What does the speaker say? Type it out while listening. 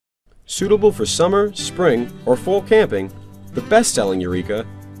Suitable for summer, spring, or fall camping, the best-selling Eureka,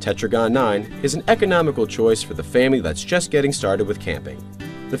 Tetragon 9, is an economical choice for the family that's just getting started with camping.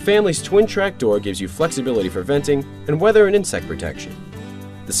 The family's twin-track door gives you flexibility for venting and weather and insect protection.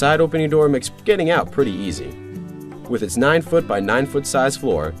 The side opening door makes getting out pretty easy. With its 9-foot by 9-foot size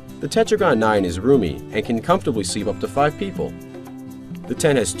floor, the Tetragon 9 is roomy and can comfortably sleep up to 5 people. The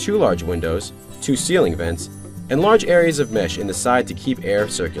tent has 2 large windows, 2 ceiling vents, and large areas of mesh in the side to keep air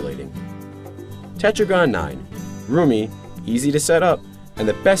circulating. Tetragon 9, roomy, easy to set up, and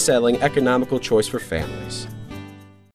the best-selling economical choice for families.